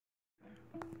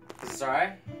That's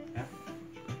alright? Yeah.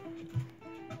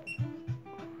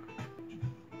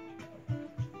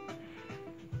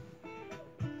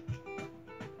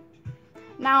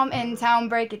 Now I'm in town,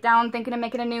 break it down, thinking of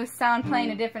making a new sound,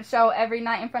 playing a different show every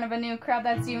night in front of a new crowd.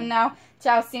 That's you now.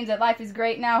 Chow, seems that life is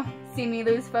great now. See me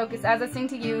lose focus as I sing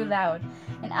to you loud.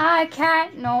 And I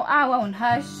can't, no, I won't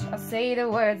hush. I'll say the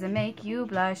words that make you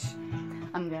blush.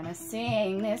 I'm gonna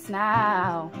sing this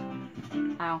now.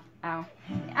 Ow, ow.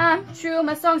 I'm true,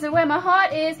 my songs are where my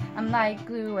heart is. I'm like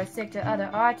glue, I stick to other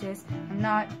artists. I'm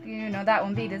not, you know, that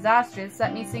won't be disastrous.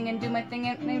 Let me sing and do my thing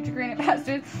and nature green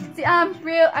pastures. See, I'm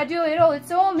real, I do it all,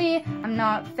 it's all me. I'm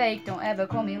not fake, don't ever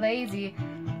call me lazy.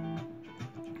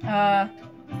 That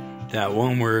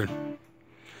one word.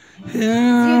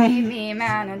 You need me,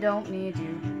 man, I don't need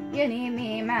you. You need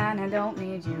me, man, I don't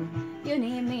need you. You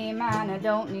need me, man, I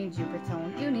don't need you,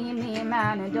 Patone. You need me,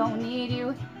 man, I don't need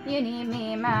you. You need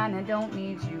me, man, I don't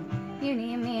need you. You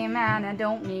need me, man, I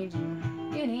don't need you.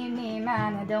 You need me,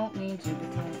 man, I don't need you,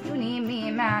 Patone. You need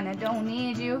me, man, I don't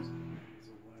need you.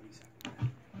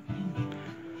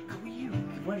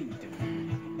 What are you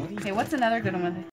doing? Okay, what's another good one with it?